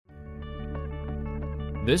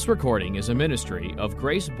This recording is a ministry of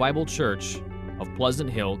Grace Bible Church of Pleasant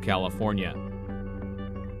Hill, California.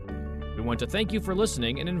 We want to thank you for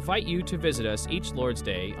listening and invite you to visit us each Lord's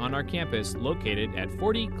Day on our campus located at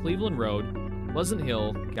 40 Cleveland Road, Pleasant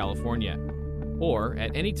Hill, California, or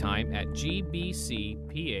at any time at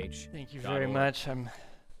gbcph.org. Thank you very much. I'm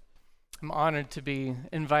honored to be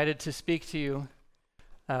invited to speak to you.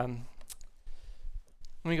 Let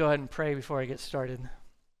me go ahead and pray before I get started.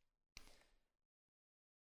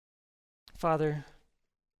 Father,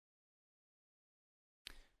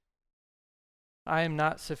 I am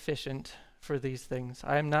not sufficient for these things.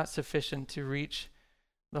 I am not sufficient to reach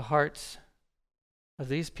the hearts of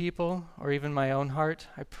these people or even my own heart.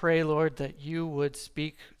 I pray, Lord, that you would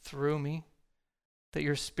speak through me, that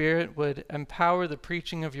your Spirit would empower the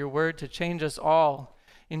preaching of your word to change us all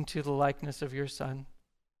into the likeness of your Son.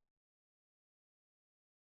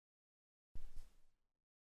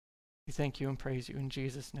 We thank you and praise you in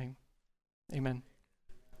Jesus' name. Amen.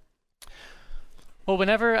 Well,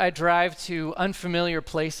 whenever I drive to unfamiliar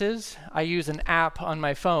places, I use an app on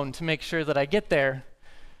my phone to make sure that I get there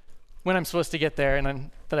when I'm supposed to get there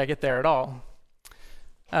and that I get there at all.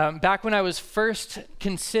 Back when I was first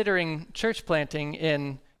considering church planting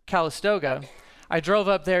in Calistoga, I drove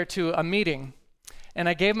up there to a meeting, and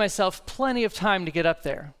I gave myself plenty of time to get up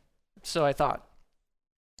there, so I thought.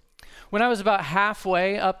 When I was about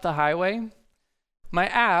halfway up the highway, my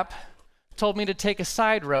app told me to take a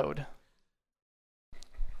side road.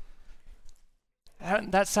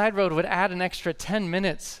 That side road would add an extra 10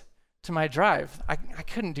 minutes to my drive. I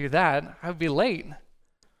couldn't do that. I would be late.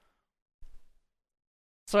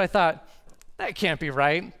 So I thought, that can't be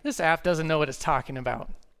right. This app doesn't know what it's talking about.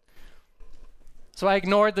 So I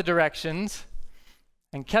ignored the directions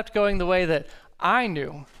and kept going the way that I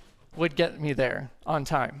knew would get me there on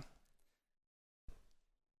time.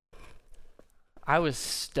 I was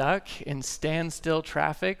stuck in standstill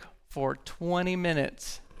traffic for 20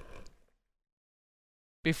 minutes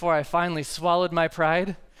before I finally swallowed my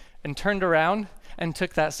pride and turned around and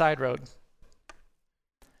took that side road.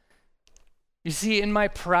 You see, in my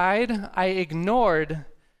pride, I ignored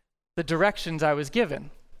the directions I was given.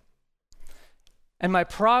 And my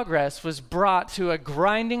progress was brought to a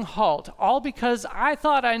grinding halt, all because I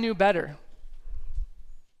thought I knew better.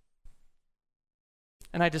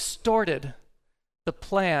 And I distorted the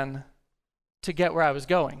plan to get where I was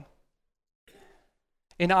going.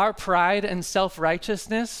 In our pride and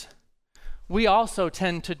self-righteousness, we also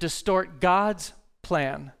tend to distort God's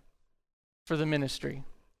plan for the ministry.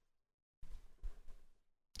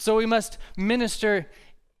 So we must minister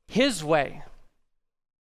His way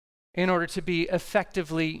in order to be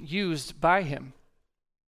effectively used by Him.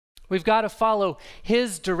 We've got to follow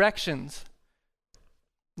His directions,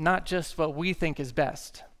 not just what we think is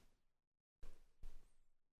best.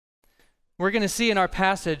 We're going to see in our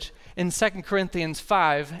passage in 2 Corinthians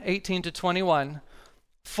 5, 18 to 21,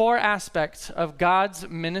 4 aspects of God's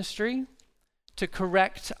ministry to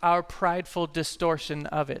correct our prideful distortion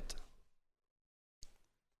of it.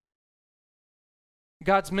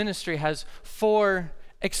 God's ministry has 4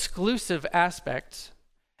 exclusive aspects,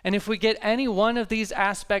 and if we get any one of these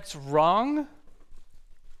aspects wrong,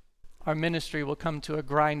 our ministry will come to a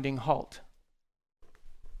grinding halt.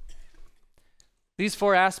 These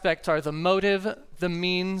 4 aspects are the motive, the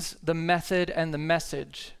means, the method, and the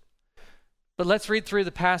message. But let's read through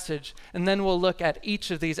the passage, and then we'll look at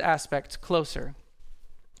each of these aspects closer.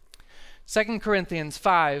 2 Corinthians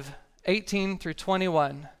 5, 18 through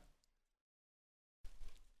 21.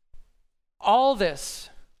 All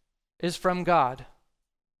this is from God,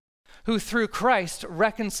 who through Christ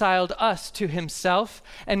reconciled us to himself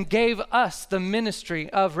and gave us the ministry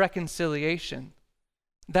of reconciliation.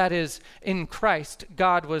 That is, in Christ,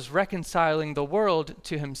 God was reconciling the world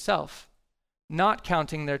to himself, not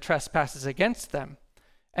counting their trespasses against them,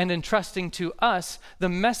 and entrusting to us the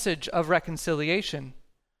message of reconciliation.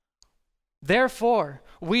 Therefore,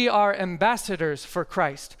 we are ambassadors for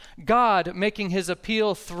Christ, God making his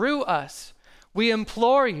appeal through us. We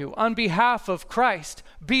implore you, on behalf of Christ,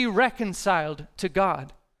 be reconciled to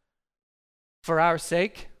God. For our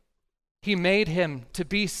sake, he made him to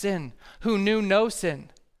be sin, who knew no sin,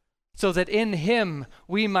 so that in him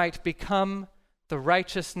we might become the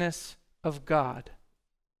righteousness of God.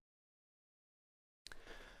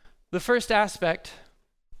 The first aspect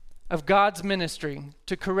of God's ministry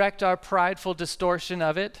to correct our prideful distortion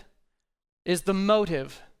of it is the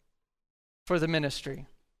motive for the ministry.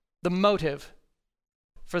 The motive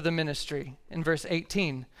for the ministry. In verse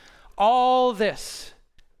 18, all this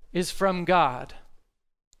is from God.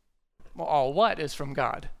 Well, all what is from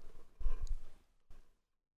God?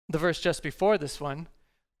 The verse just before this one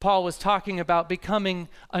Paul was talking about becoming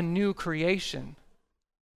a new creation,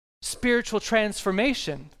 spiritual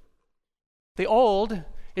transformation. The old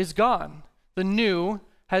is gone. The new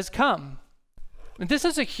has come. And this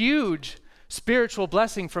is a huge spiritual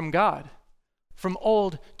blessing from God, from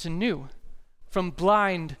old to new, from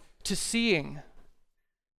blind to seeing,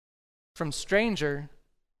 from stranger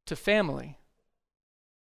to family,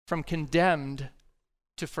 from condemned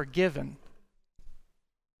to forgiven,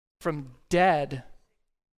 from dead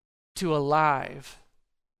to alive.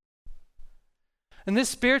 And this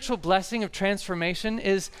spiritual blessing of transformation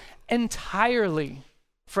is entirely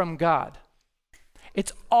from God.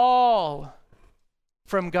 It's all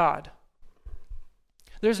from God.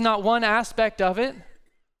 There's not one aspect of it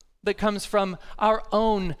that comes from our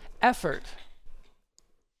own effort.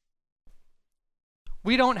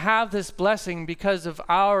 We don't have this blessing because of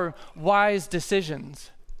our wise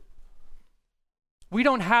decisions. We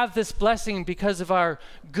don't have this blessing because of our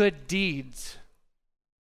good deeds.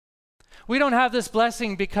 We don't have this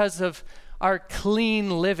blessing because of our clean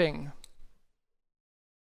living.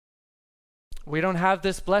 We don't have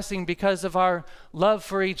this blessing because of our love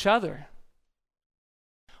for each other.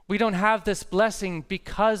 We don't have this blessing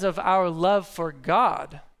because of our love for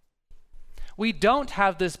God. We don't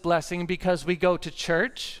have this blessing because we go to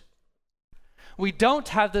church. We don't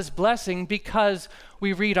have this blessing because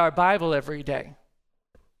we read our Bible every day.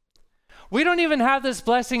 We don't even have this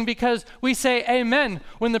blessing because we say amen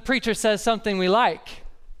when the preacher says something we like.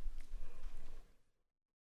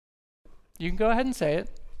 You can go ahead and say it.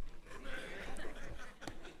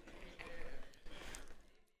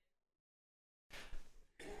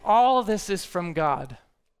 All this is from God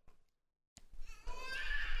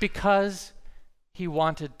because He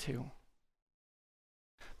wanted to,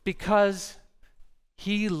 because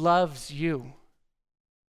He loves you,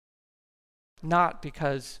 not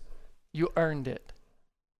because you earned it.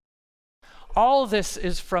 All this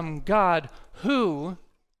is from God who,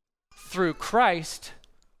 through Christ,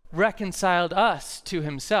 reconciled us to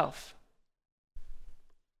Himself.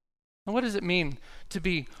 Now, what does it mean to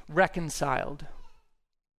be reconciled?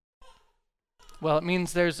 Well, it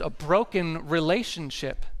means there's a broken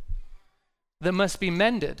relationship that must be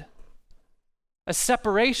mended. A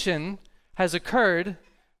separation has occurred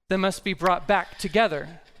that must be brought back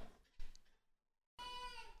together.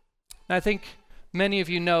 I think many of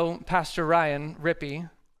you know Pastor Ryan Rippey.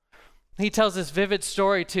 He tells this vivid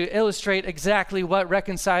story to illustrate exactly what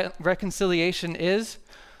reconciliation is.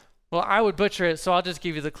 Well, I would butcher it, so I'll just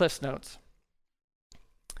give you the Cliff's Notes.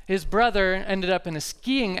 His brother ended up in a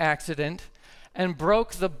skiing accident and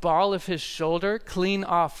broke the ball of his shoulder clean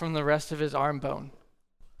off from the rest of his arm bone.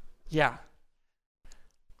 Yeah.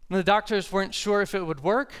 The doctors weren't sure if it would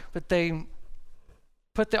work, but they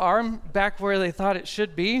put the arm back where they thought it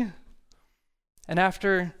should be. And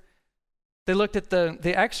after they looked at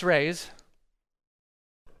the x-rays,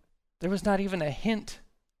 there was not even a hint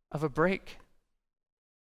of a break.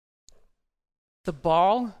 The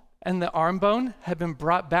ball and the arm bone had been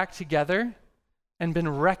brought back together and been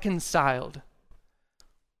reconciled.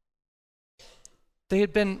 They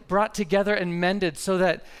had been brought together and mended so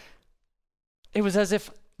that it was as if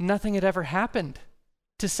nothing had ever happened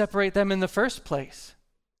to separate them in the first place.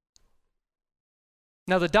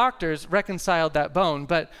 Now, the doctors reconciled that bone,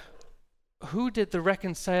 but who did the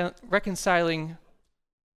reconciling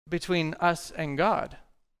between us and God?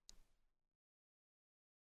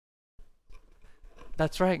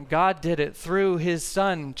 That's right, God did it through His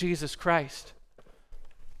Son, Jesus Christ.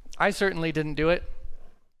 I certainly didn't do it.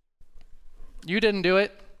 You didn't do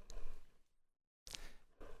it.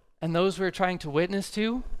 And those we're trying to witness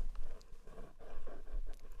to,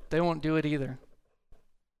 they won't do it either.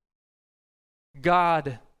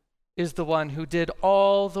 God is the one who did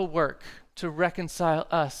all the work to reconcile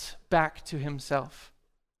us back to Himself.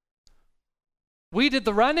 We did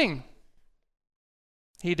the running.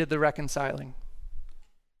 He did the reconciling.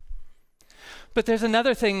 But there's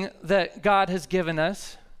another thing that God has given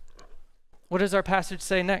us. What does our passage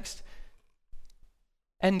say next?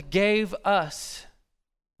 And gave us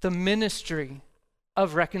the ministry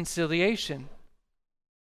of reconciliation.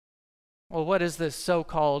 Well, what is this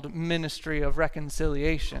so-called ministry of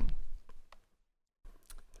reconciliation?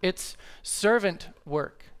 It's servant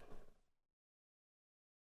work.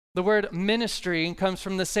 The word ministry comes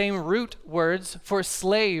from the same root words for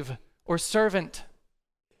slave or servant.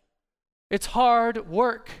 It's hard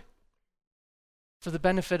work for the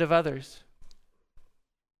benefit of others.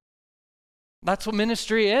 That's what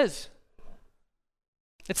ministry is.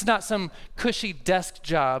 It's not some cushy desk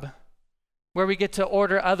job where we get to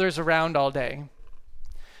order others around all day.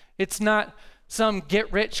 It's not some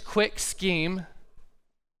get-rich-quick scheme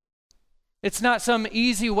It's not some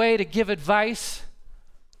easy way to give advice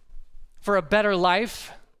for a better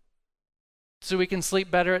life so we can sleep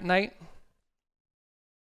better at night.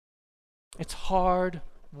 It's hard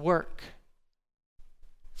work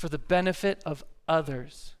for the benefit of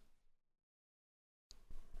others.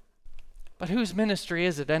 But whose ministry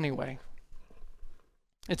is it anyway?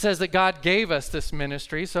 It says that God gave us this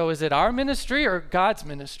ministry, so is it our ministry or God's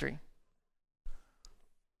ministry?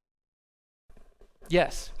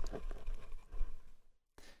 Yes.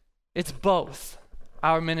 It's both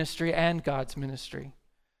our ministry and God's ministry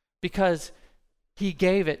because He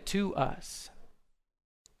gave it to us.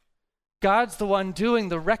 God's the one doing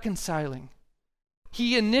the reconciling.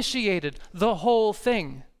 He initiated the whole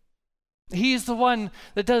thing. He's the one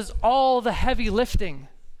that does all the heavy lifting.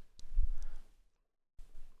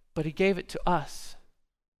 But He gave it to us.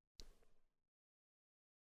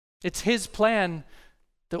 It's His plan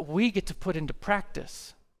that we get to put into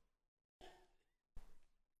practice.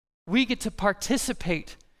 We get to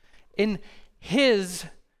participate in His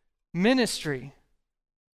ministry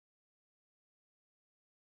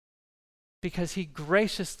because He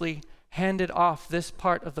graciously handed off this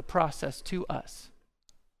part of the process to us.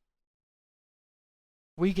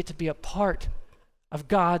 We get to be a part of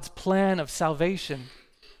God's plan of salvation.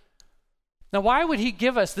 Now, why would He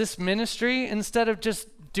give us this ministry instead of just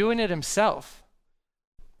doing it Himself?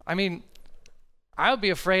 I mean, I would be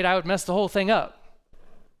afraid I would mess the whole thing up.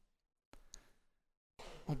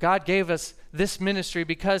 Well, God gave us this ministry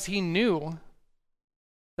because He knew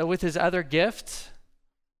that with His other gifts,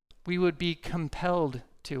 we would be compelled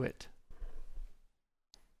to it.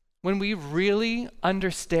 When we really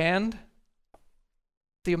understand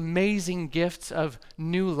the amazing gifts of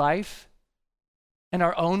new life and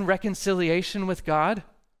our own reconciliation with God,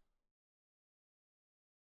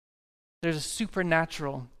 there's a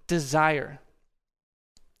supernatural desire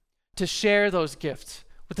to share those gifts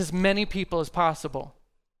with as many people as possible.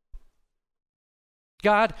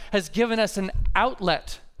 God has given us an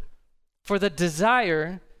outlet for the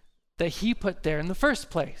desire that He put there in the first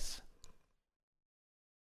place.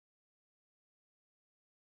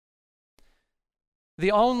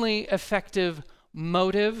 The only effective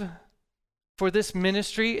motive for this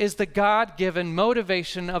ministry is the God-given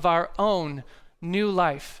motivation of our own new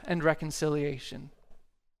life and reconciliation.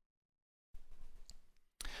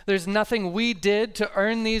 There's nothing we did to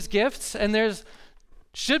earn these gifts, and there's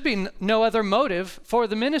should be no other motive for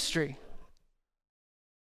the ministry.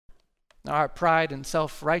 Our pride and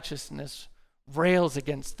self-righteousness rails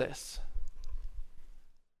against this.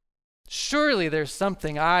 Surely there's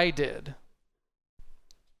something I did,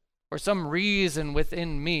 or some reason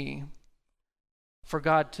within me for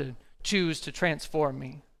God to choose to transform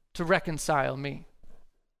me, to reconcile me.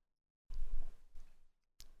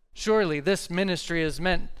 Surely this ministry is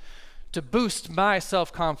meant to boost my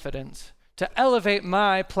self-confidence, to elevate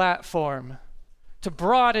my platform, to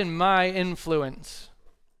broaden my influence.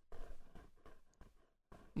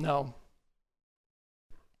 No.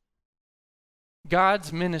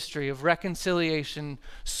 God's ministry of reconciliation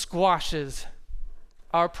squashes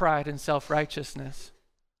our pride and self-righteousness.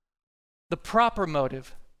 The proper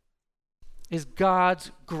motive is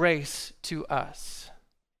God's grace to us,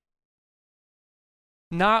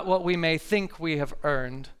 not what we may think we have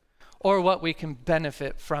earned or what we can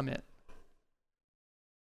benefit from it.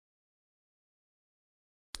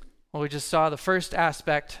 Well, we just saw the first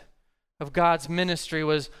aspect of God's ministry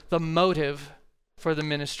was the motive for the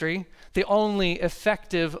ministry. The only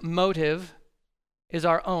effective motive is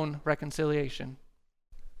our own reconciliation.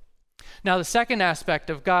 Now, the second aspect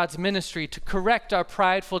of God's ministry to correct our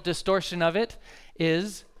prideful distortion of it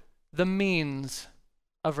is the means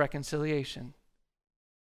of reconciliation.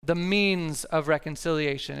 The means of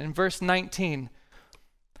reconciliation. In verse 19,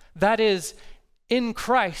 that is, in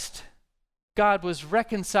Christ, God was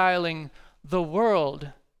reconciling the world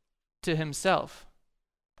to Himself.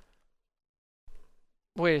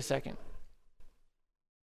 Wait a second.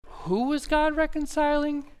 Who was God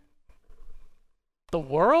reconciling? The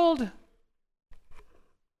world?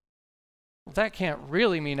 Well, that can't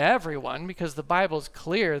really mean everyone, because the Bible's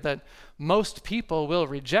clear that most people will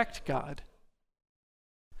reject God.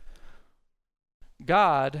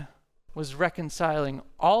 God was reconciling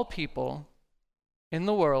all people in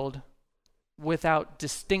the world without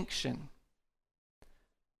distinction,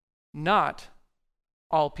 not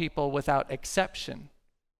all people without exception.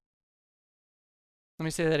 Let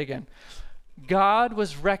me say that again. God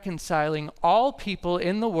was reconciling all people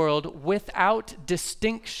in the world without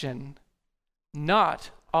distinction,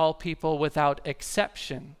 not all people without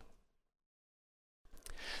exception.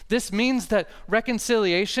 This means that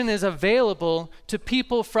reconciliation is available to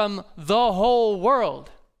people from the whole world,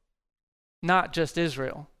 not just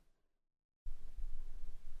Israel.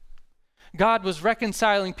 God was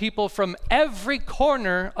reconciling people from every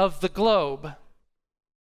corner of the globe,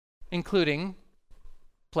 including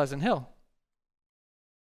Pleasant Hill,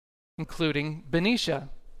 including Benicia,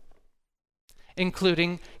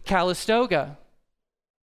 including Calistoga.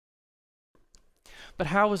 But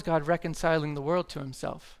how was God reconciling the world to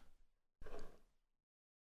himself?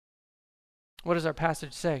 What does our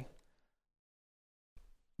passage say?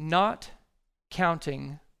 Not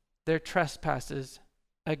counting their trespasses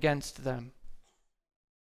against them.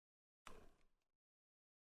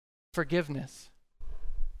 Forgiveness.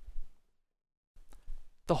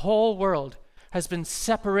 The whole world has been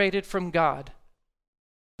separated from God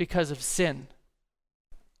because of sin.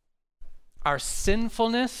 Our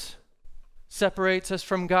sinfulness separates us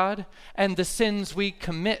from God, and the sins we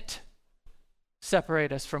commit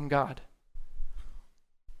separate us from God.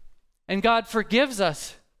 And God forgives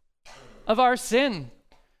us of our sin.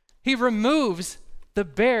 He removes the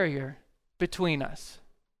barrier between us.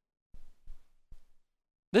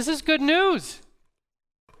 This is good news.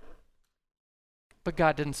 But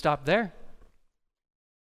God didn't stop there.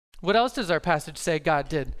 What else does our passage say God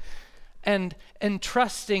did? And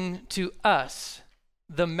entrusting to us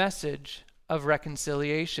the message of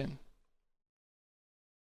reconciliation.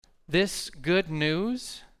 This good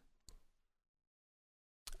news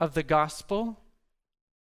of the gospel,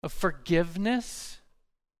 of forgiveness,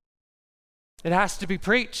 it has to be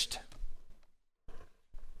preached.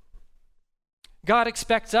 God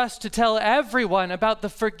expects us to tell everyone about the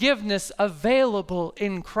forgiveness available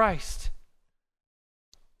in Christ.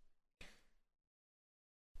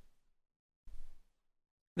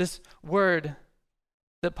 This word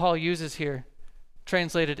that Paul uses here,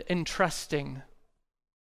 translated entrusting,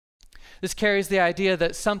 this carries the idea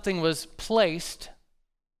that something was placed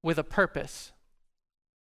with a purpose.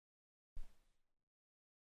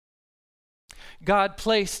 God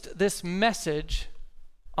placed this message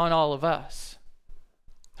on all of us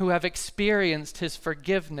who have experienced his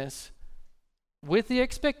forgiveness with the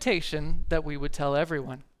expectation that we would tell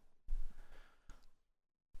everyone.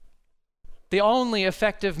 The only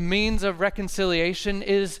effective means of reconciliation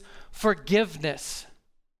is forgiveness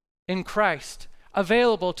in Christ,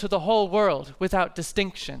 available to the whole world without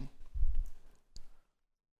distinction.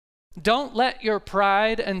 Don't let your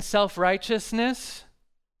pride and self-righteousness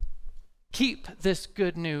keep this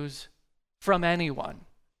good news from anyone.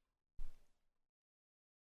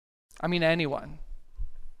 I mean anyone.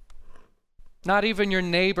 Not even your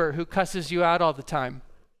neighbor who cusses you out all the time.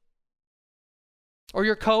 Or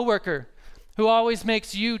your coworker who always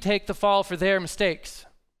makes you take the fall for their mistakes.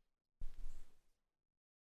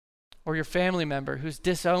 Or your family member who's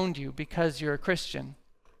disowned you because you're a Christian.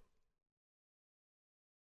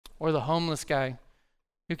 Or the homeless guy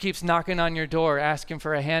who keeps knocking on your door asking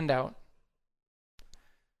for a handout.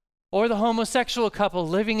 Or the homosexual couple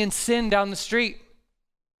living in sin down the street.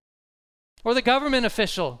 Or the government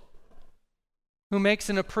official who makes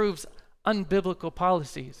and approves unbiblical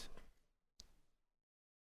policies.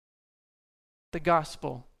 The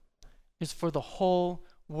gospel is for the whole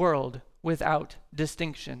world without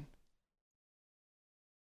distinction.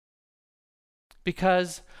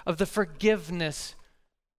 Because of the forgiveness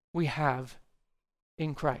we have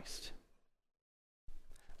in Christ.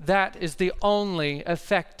 That is the only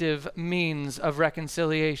effective means of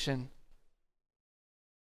reconciliation.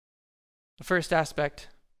 The first aspect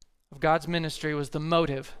of God's ministry was the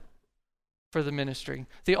motive for the ministry.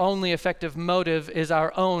 The only effective motive is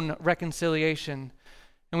our own reconciliation.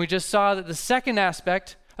 And we just saw that the second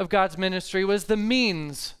aspect of God's ministry was the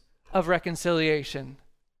means of reconciliation.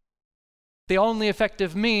 The only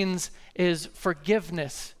effective means is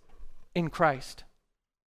forgiveness in Christ.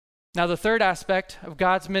 Now, the third aspect of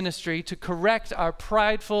God's ministry, to correct our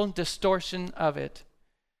prideful distortion of it,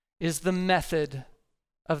 is the method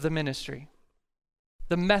of the ministry.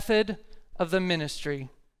 The method of the ministry.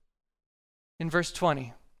 In verse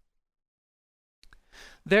 20,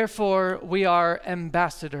 therefore we are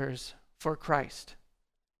ambassadors for Christ,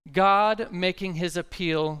 God making his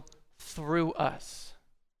appeal through us.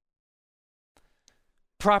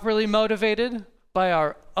 Properly motivated by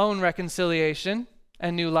our own reconciliation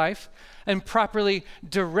and new life, and properly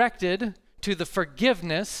directed to the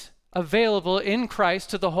forgiveness available in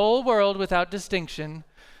Christ to the whole world without distinction,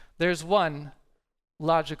 there's one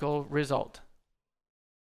logical result: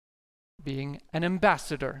 being an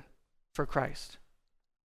ambassador for Christ.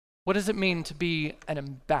 What does it mean to be an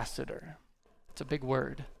ambassador? It's a big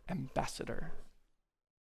word, ambassador.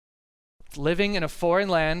 living in a foreign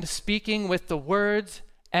land, speaking with the words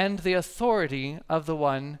and the authority of the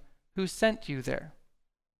one who sent you there.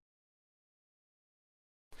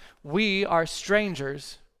 We are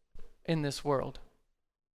strangers in this world.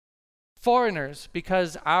 Foreigners,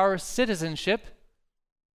 because our citizenship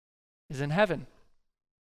is in heaven.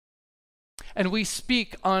 And we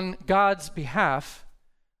speak on God's behalf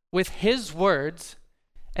with his words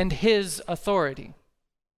and his authority.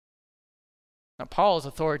 Now, Paul's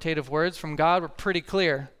authoritative words from God were pretty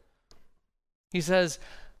clear. He says,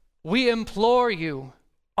 "We implore you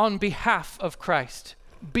on behalf of Christ,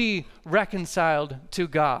 be reconciled to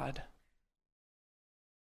God."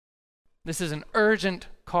 This is an urgent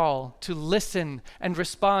call to listen and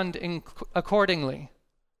respond accordingly.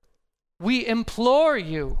 We implore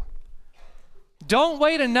you. Don't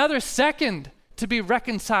wait another second to be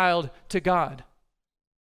reconciled to God.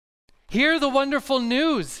 Hear the wonderful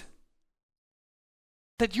news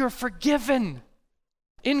that you're forgiven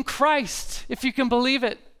in Christ, if you can believe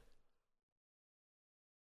it.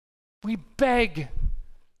 We beg,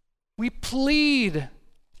 we plead,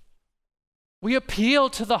 we appeal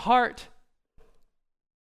to the heart,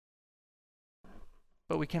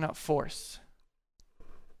 but we cannot force.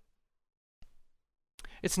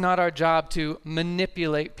 It's not our job to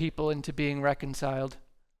manipulate people into being reconciled.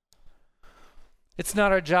 It's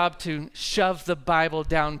not our job to shove the Bible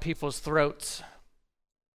down people's throats.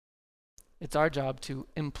 It's our job to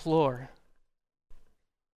implore.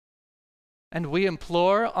 And we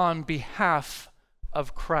implore on behalf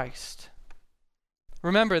of Christ.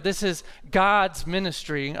 Remember, this is God's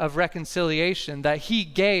ministry of reconciliation that he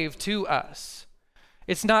gave to us.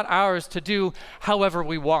 It's not ours to do however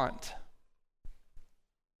we want.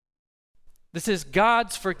 This is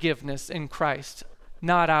God's forgiveness in Christ,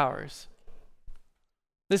 not ours.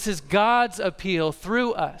 This is God's appeal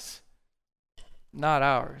through us, not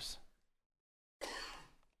ours.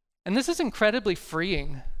 And this is incredibly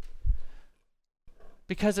freeing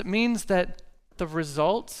because it means that the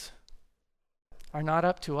results are not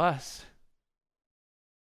up to us.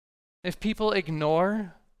 If people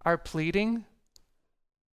ignore our pleading,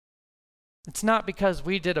 it's not because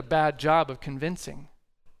we did a bad job of convincing.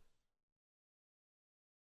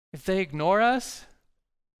 If they ignore us,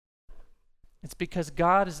 it's because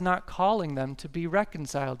God is not calling them to be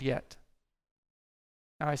reconciled yet.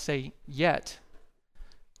 Now I say yet,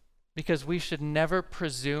 because we should never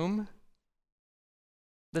presume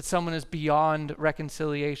that someone is beyond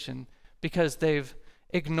reconciliation because they've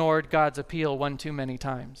ignored God's appeal one too many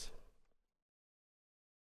times.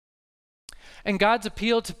 And God's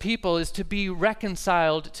appeal to people is to be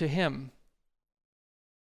reconciled to him.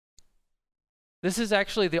 This is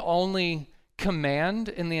actually the only command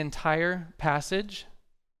in the entire passage,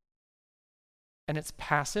 and it's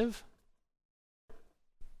passive.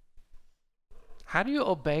 How do you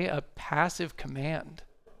obey a passive command?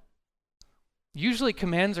 Usually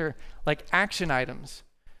commands are like action items,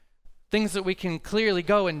 things that we can clearly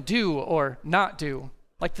go and do or not do,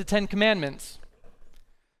 like the 10 Commandments.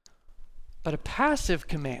 But a passive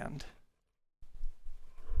command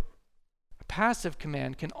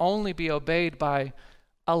can only be obeyed by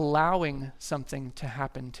allowing something to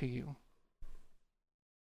happen to you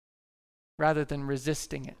rather than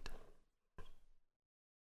resisting it.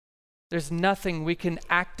 There's nothing we can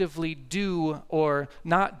actively do or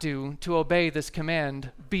not do to obey this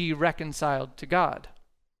command, be reconciled to God.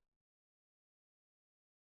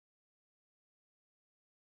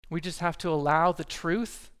 We just have to allow the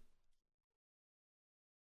truth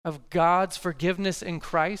of God's forgiveness in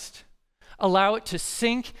Christ, allow it to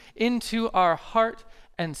sink into our heart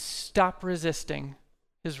and stop resisting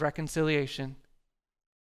his reconciliation.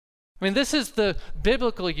 I mean, this is the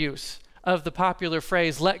biblical use of the popular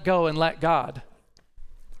phrase, let go and let God.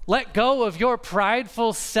 Let go of your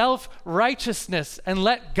prideful self-righteousness and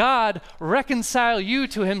let God reconcile you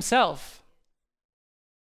to himself.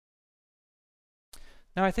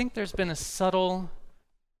 Now, I think there's been a subtle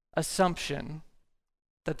assumption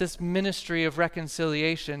that this ministry of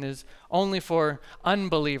reconciliation is only for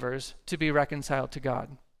unbelievers to be reconciled to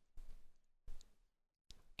God.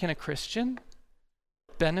 Can a Christian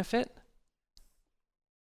benefit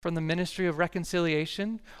from the ministry of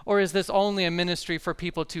reconciliation? Or is this only a ministry for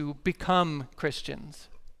people to become Christians?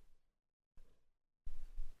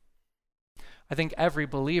 I think every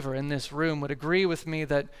believer in this room would agree with me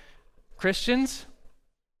that Christians,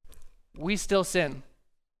 we still sin.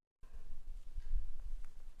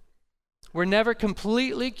 We're never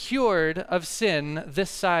completely cured of sin this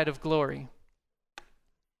side of glory.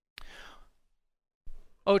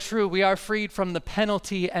 Oh, true, we are freed from the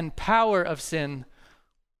penalty and power of sin,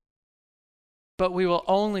 but we will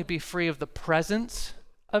only be free of the presence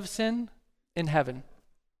of sin in heaven.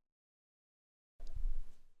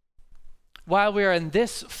 While we are in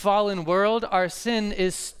this fallen world, our sin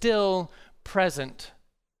is still present.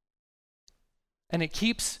 And it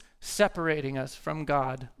keeps separating us from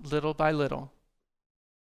God little by little.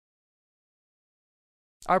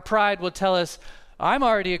 Our pride will tell us, I'm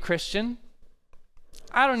already a Christian.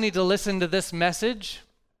 I don't need to listen to this message.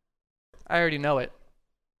 I already know it.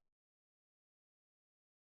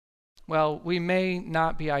 Well, we may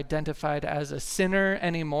not be identified as a sinner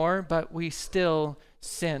anymore, but we still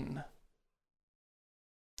sin.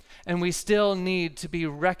 And we still need to be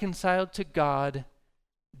reconciled to God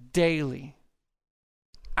daily,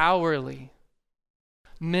 hourly,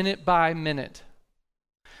 minute by minute.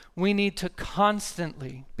 We need to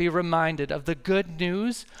constantly be reminded of the good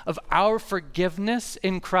news of our forgiveness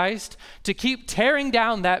in Christ to keep tearing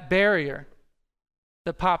down that barrier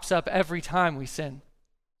that pops up every time we sin.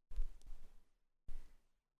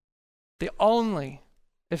 The only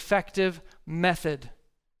effective method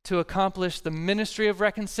to accomplish the ministry of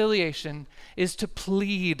reconciliation is to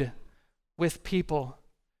plead with people,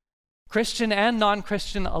 Christian and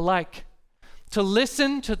non-Christian alike, to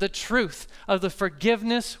listen to the truth of the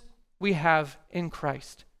forgiveness we have in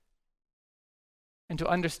Christ, and to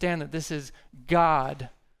understand that this is God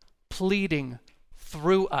pleading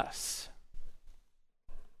through us.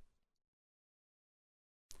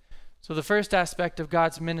 So the first aspect of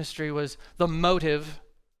God's ministry was the motive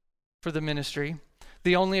for the ministry.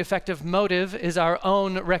 The only effective motive is our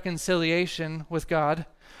own reconciliation with God.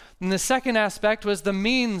 And the second aspect was the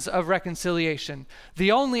means of reconciliation.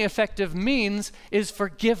 The only effective means is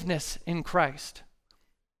forgiveness in Christ.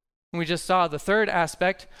 And we just saw the third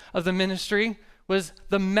aspect of the ministry was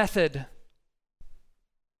the method.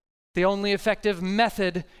 The only effective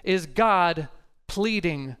method is God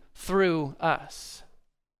pleading through us.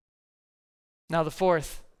 Now, the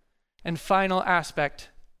fourth and final aspect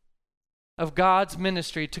of God's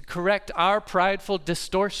ministry to correct our prideful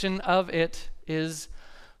distortion of it is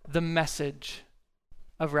the message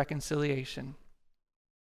of reconciliation.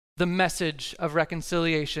 The message of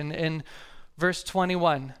reconciliation in verse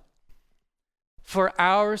 21. For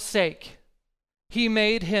our sake, he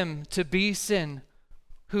made him to be sin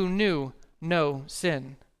who knew no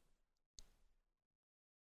sin.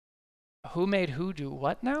 Who made who do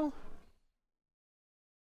what now?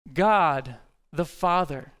 God, the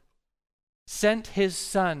Father, sent his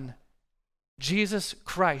Son, Jesus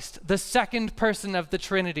Christ, the second person of the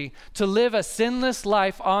Trinity, to live a sinless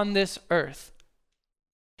life on this earth.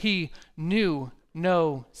 He knew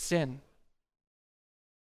no sin.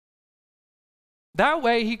 That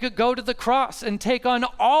way he could go to the cross and take on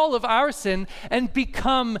all of our sin and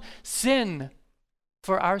become sin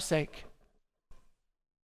for our sake,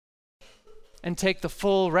 and take the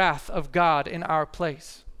full wrath of God in our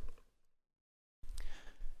place.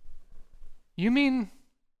 You mean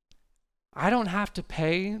I don't have to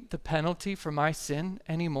pay the penalty for my sin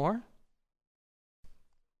anymore?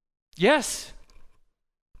 Yes.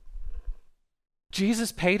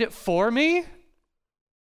 Jesus paid it for me?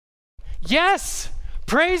 Yes.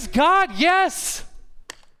 Praise God, yes.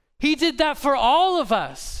 He did that for all of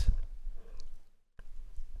us,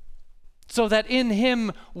 so that in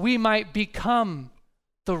him we might become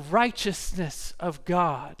the righteousness of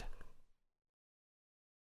God.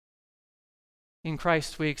 In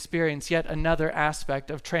Christ, we experience yet another aspect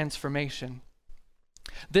of transformation.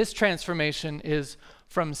 This transformation is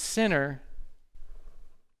from sinner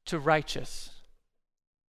to righteous.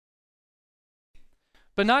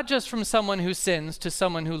 But not just from someone who sins to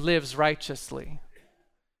someone who lives righteously.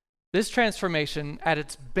 This transformation at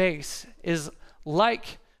its base is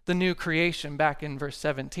like the new creation back in verse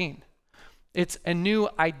 17. It's a new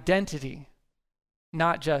identity,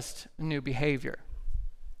 not just a new behavior.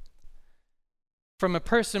 From a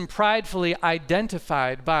person pridefully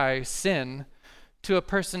identified by sin to a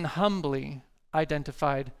person humbly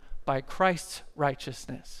identified by Christ's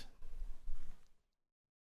righteousness.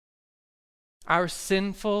 Our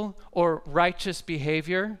sinful or righteous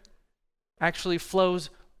behavior actually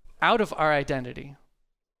flows out of our identity.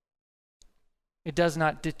 It does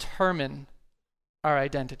not determine our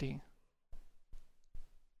identity.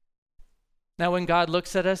 Now, when God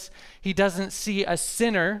looks at us, he doesn't see a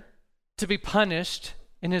sinner to be punished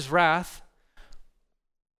in his wrath.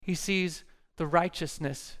 He sees the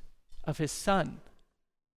righteousness of his Son,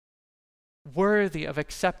 worthy of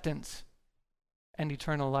acceptance and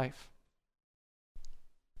eternal life.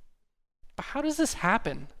 But how does this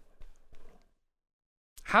happen?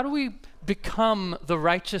 How do we become the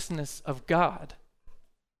righteousness of God?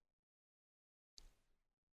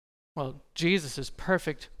 Well, Jesus'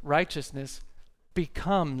 perfect righteousness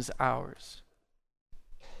becomes ours.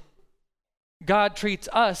 God treats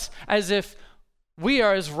us as if we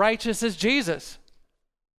are as righteous as Jesus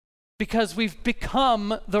because we've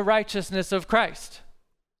become the righteousness of Christ.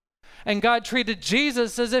 And God treated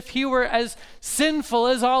Jesus as if he were as sinful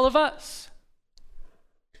as all of us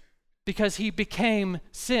because he became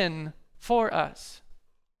sin for us.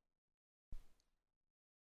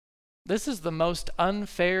 This is the most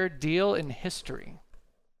unfair deal in history.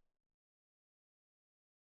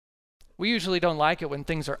 We usually don't like it when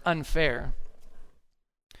things are unfair,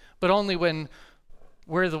 but only when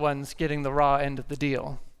we're the ones getting the raw end of the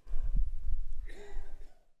deal.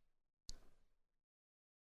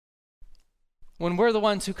 When we're the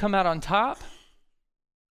ones who come out on top,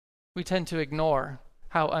 we tend to ignore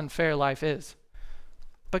how unfair life is.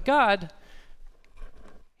 But God,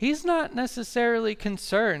 he's not necessarily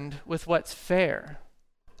concerned with what's fair.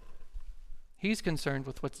 He's concerned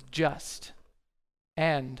with what's just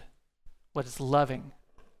and what is loving.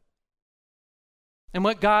 And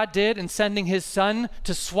what God did in sending his Son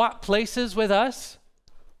to swap places with us,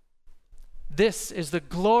 this is the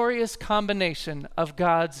glorious combination of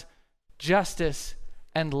God's justice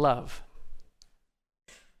and love.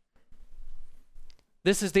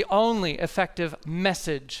 This is the only effective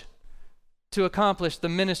message to accomplish the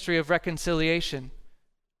ministry of reconciliation,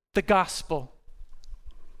 the gospel.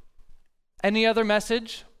 Any other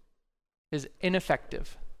message is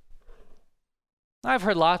ineffective. I've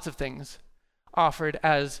heard lots of things offered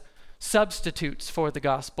as substitutes for the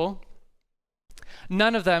gospel.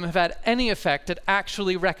 None of them have had any effect at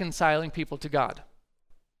actually reconciling people to God.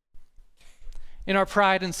 In our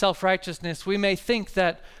pride and self-righteousness, we may think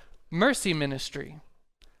that mercy ministry,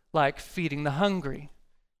 like feeding the hungry,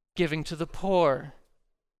 giving to the poor,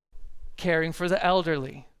 caring for the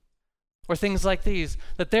elderly, or things like these,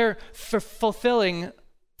 that they're fulfilling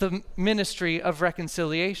the ministry of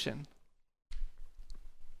reconciliation.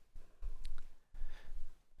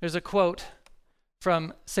 There's a quote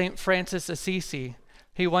from St. Francis Assisi.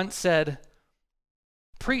 He once said,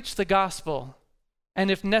 "Preach the gospel, and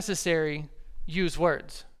if necessary, use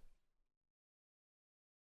words."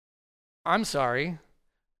 I'm sorry.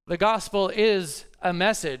 The gospel is a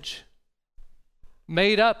message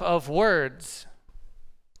made up of words.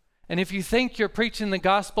 And if you think you're preaching the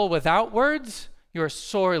gospel without words, you're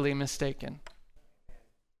sorely mistaken.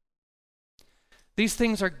 These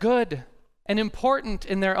things are good and important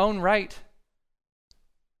in their own right,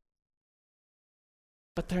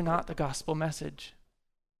 but they're not the gospel message.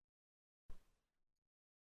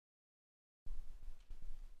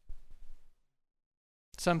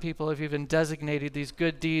 Some people have even designated these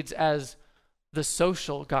good deeds as the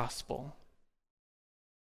social gospel.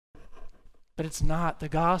 But it's not the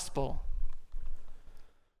gospel.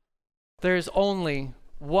 There's only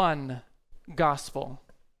one gospel.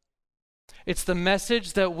 It's the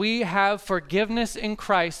message that we have forgiveness in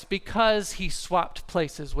Christ because he swapped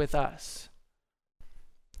places with us,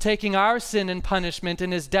 taking our sin and punishment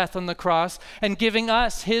in his death on the cross and giving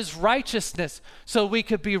us his righteousness so we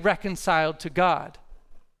could be reconciled to God.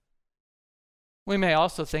 We may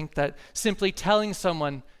also think that simply telling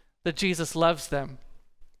someone that Jesus loves them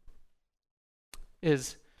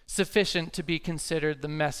is sufficient to be considered the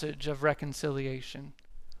message of reconciliation.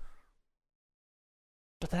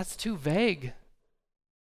 But that's too vague.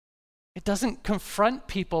 It doesn't confront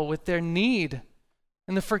people with their need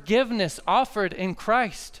and the forgiveness offered in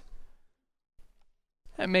Christ.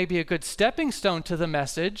 It may be a good stepping stone to the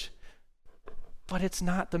message, but it's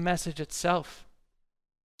not the message itself.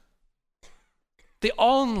 The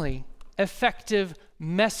only effective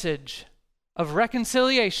message of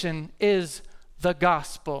reconciliation is the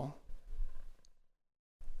gospel.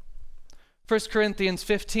 1 Corinthians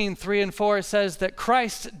 15, 3 and 4 says that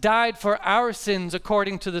Christ died for our sins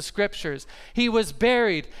according to the Scriptures. He was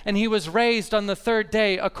buried and he was raised on the third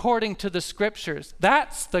day according to the Scriptures.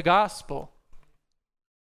 That's the gospel.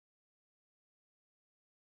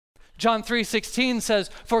 John 3:16 says,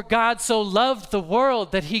 "For God so loved the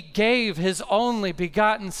world that he gave his only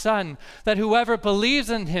begotten Son, that whoever believes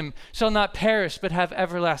in him shall not perish but have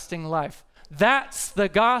everlasting life." That's the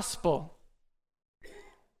gospel.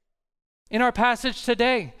 In our passage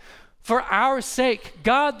today, for our sake,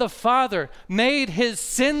 God the Father made his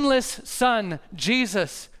sinless Son,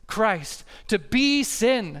 Jesus Christ, to be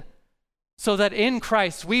sin, so that in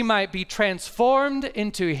Christ we might be transformed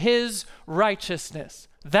into his righteousness.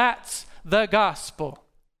 That's the gospel.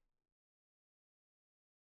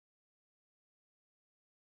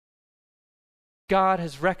 God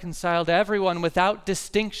has reconciled everyone without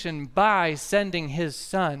distinction by sending his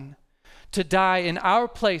Son to die in our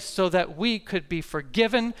place so that we could be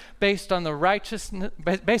forgiven based on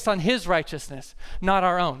his righteousness, not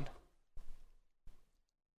our own.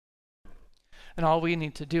 And all we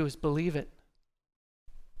need to do is believe it.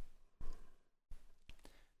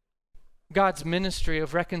 God's ministry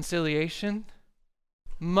of reconciliation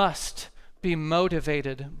must be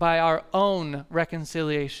motivated by our own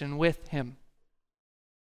reconciliation with him.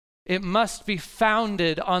 It must be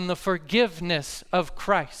founded on the forgiveness of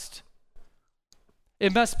Christ.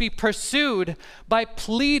 It must be pursued by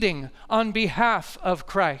pleading on behalf of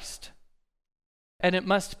Christ. And it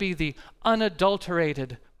must be the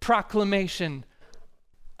unadulterated proclamation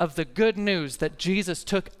of the good news that Jesus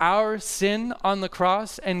took our sin on the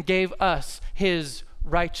cross and gave us his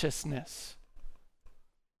righteousness.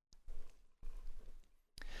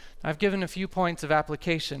 I've given a few points of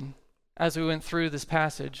application as we went through this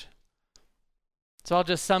passage. So I'll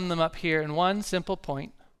just sum them up here in one simple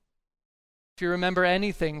point. If you remember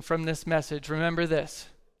anything from this message, remember this.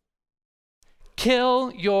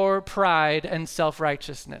 Kill your pride and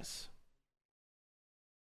self-righteousness.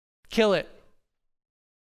 Kill it.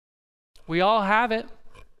 We all have it.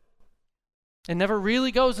 It never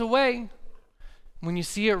really goes away. When you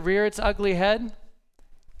see it rear its ugly head,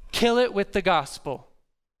 kill it with the gospel.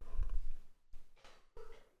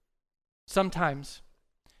 Sometimes,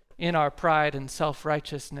 in our pride and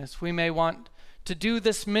self-righteousness, we may want to do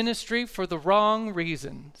this ministry for the wrong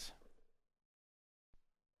reasons.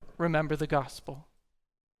 Remember the gospel.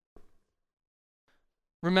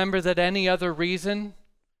 Remember that any other reason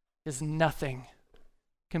is nothing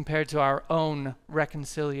compared to our own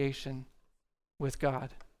reconciliation with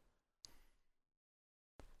God.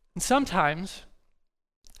 And sometimes,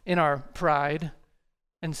 in our pride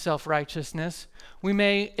and self-righteousness, we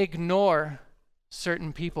may ignore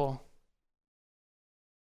certain people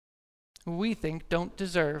who we think don't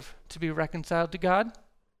deserve to be reconciled to God.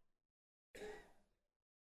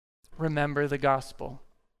 Remember the gospel.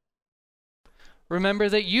 Remember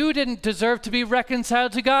that you didn't deserve to be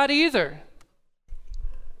reconciled to God either.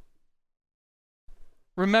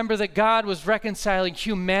 Remember that God was reconciling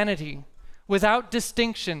humanity without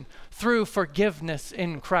distinction through forgiveness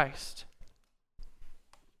in Christ.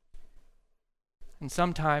 And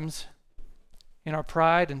sometimes, in our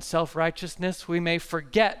pride and self-righteousness, we may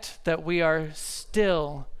forget that we are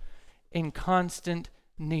still in constant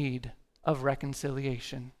need of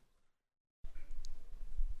reconciliation.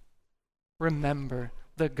 Remember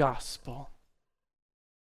the gospel.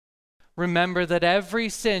 Remember that every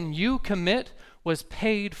sin you commit was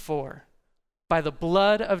paid for by the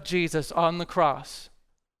blood of Jesus on the cross.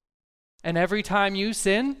 And every time you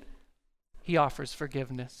sin, he offers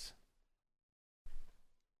forgiveness.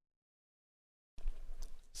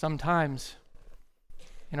 Sometimes,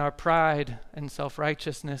 in our pride and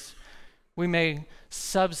self-righteousness, we may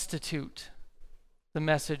substitute the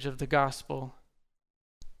message of the gospel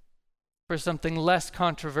for something less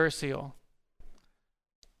controversial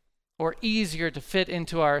or easier to fit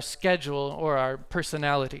into our schedule or our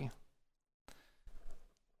personality.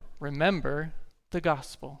 Remember the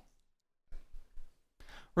gospel.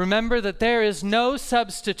 Remember that there is no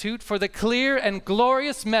substitute for the clear and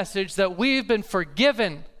glorious message that we've been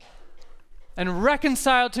forgiven and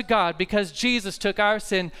reconciled to God because Jesus took our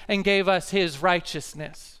sin and gave us his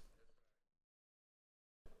righteousness.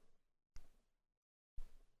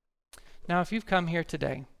 Now, if you've come here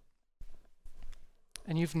today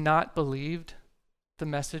and you've not believed the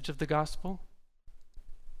message of the gospel,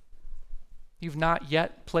 you've not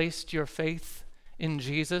yet placed your faith in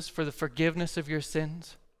Jesus for the forgiveness of your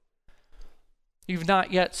sins, you've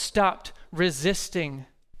not yet stopped resisting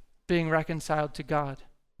being reconciled to God,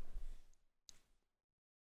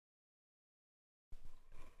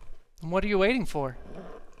 and what are you waiting for?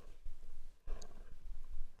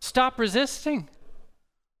 Stop resisting.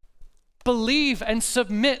 Believe and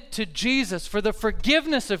submit to Jesus for the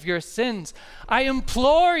forgiveness of your sins. I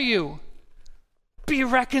implore you, be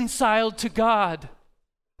reconciled to God.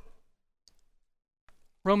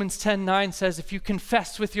 Romans 10:9 says, if you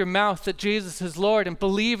confess with your mouth that Jesus is Lord and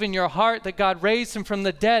believe in your heart that God raised him from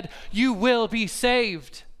the dead, you will be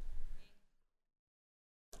saved.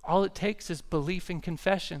 All it takes is belief and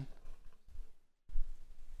confession.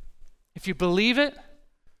 If you believe it,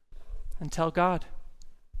 then tell God.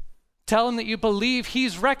 Tell him that you believe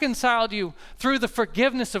he's reconciled you through the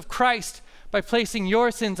forgiveness of Christ by placing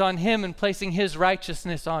your sins on him and placing his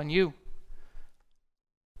righteousness on you.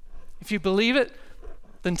 If you believe it,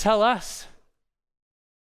 then tell us.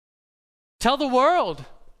 Tell the world.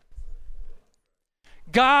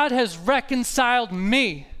 God has reconciled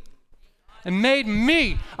me and made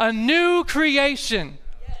me a new creation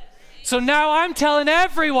So now I'm telling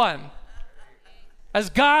everyone, as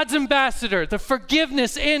God's ambassador, the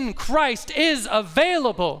forgiveness in Christ is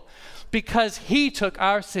available because he took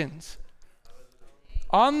our sins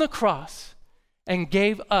on the cross and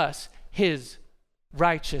gave us his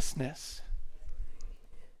righteousness.